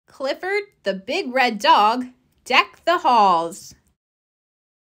Clifford, the big red dog, decked the halls.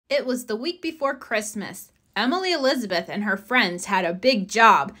 It was the week before Christmas. Emily Elizabeth and her friends had a big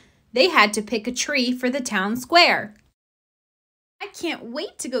job. They had to pick a tree for the town square. "I can't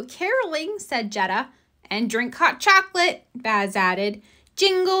wait to go caroling," said Jetta. "And drink hot chocolate," Baz added.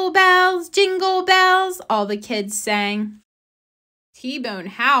 "Jingle bells," all the kids sang. T-Bone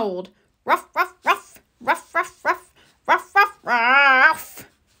howled, "Ruff, ruff, ruff, ruff, ruff, ruff, ruff, ruff, ruff."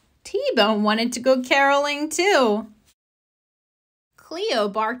 T-Bone wanted to go caroling too. Cleo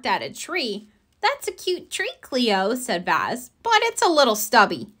barked at a tree. "That's a cute tree, Cleo," said Baz, "but it's a little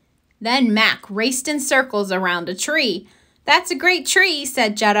stubby." Then Mac raced in circles around a tree. "That's a great tree,"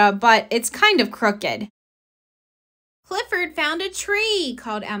 said Jetta, "but it's kind of crooked." "Clifford found a tree,"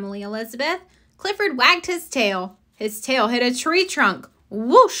 called Emily Elizabeth. Clifford wagged his tail. His tail hit a tree trunk.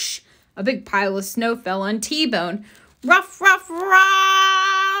 Whoosh! A big pile of snow fell on T-Bone. "Ruff, ruff,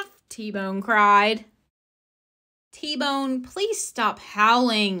 ruff!" T-Bone cried. "T-Bone, please stop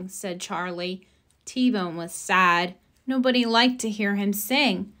howling," said Charlie. T-Bone was sad. Nobody liked to hear him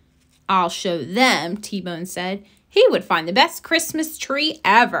sing. "I'll show them," T-Bone said. He would find the best Christmas tree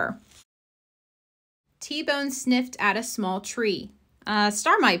ever. T-Bone sniffed at a small tree. "A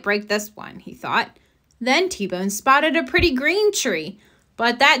star might break this one," he thought. Then T-Bone spotted a pretty green tree,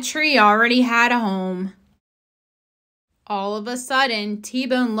 but that tree already had a home. All of a sudden,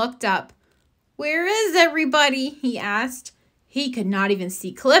 T-Bone looked up. "Where is everybody?" he asked. He could not even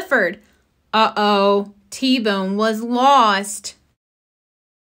see Clifford. Uh-oh, T-Bone was lost.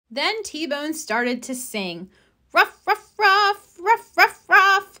 Then T-Bone started to sing. "Ruff, ruff, ruff, ruff, ruff,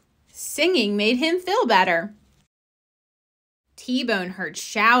 ruff." Singing made him feel better. T-Bone heard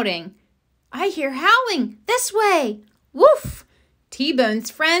shouting. "I hear howling! This way!" Woof!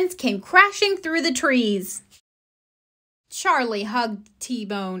 T-Bone's friends came crashing through the trees. Charlie hugged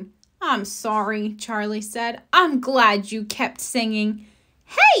T-Bone. "I'm sorry," Charlie said. "I'm glad you kept singing."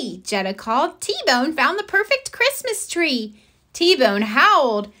 "Hey!" Jetta called. "T-Bone found the perfect Christmas tree." T-Bone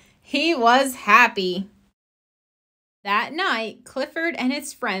howled. He was happy. That night, Clifford and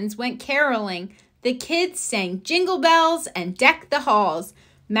his friends went caroling. The kids sang jingle bells and decked the halls.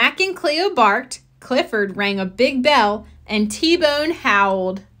 Mac and Cleo barked, Clifford rang a big bell, and T-Bone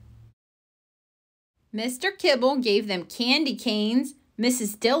howled. Mr. Kibble gave them candy canes.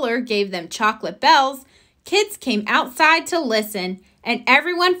 Mrs. Diller gave them chocolate bells. Kids came outside to listen, and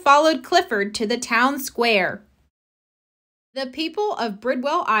everyone followed Clifford to the town square. The people of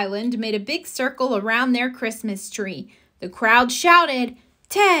Bridwell Island made a big circle around their Christmas tree. The crowd shouted,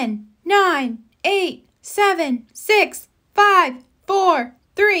 10, 9, 8, 7, 6, 5, 4,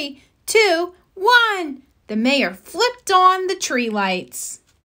 3, 2, 1. The mayor flipped on the tree lights.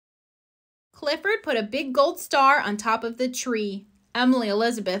 Clifford put a big gold star on top of the tree. Emily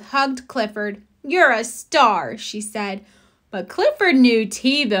Elizabeth hugged Clifford. "You're a star," she said. But Clifford knew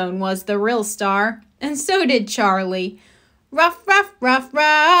T-Bone was the real star, and so did Charlie. "Ruff, ruff, ruff,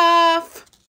 ruff!"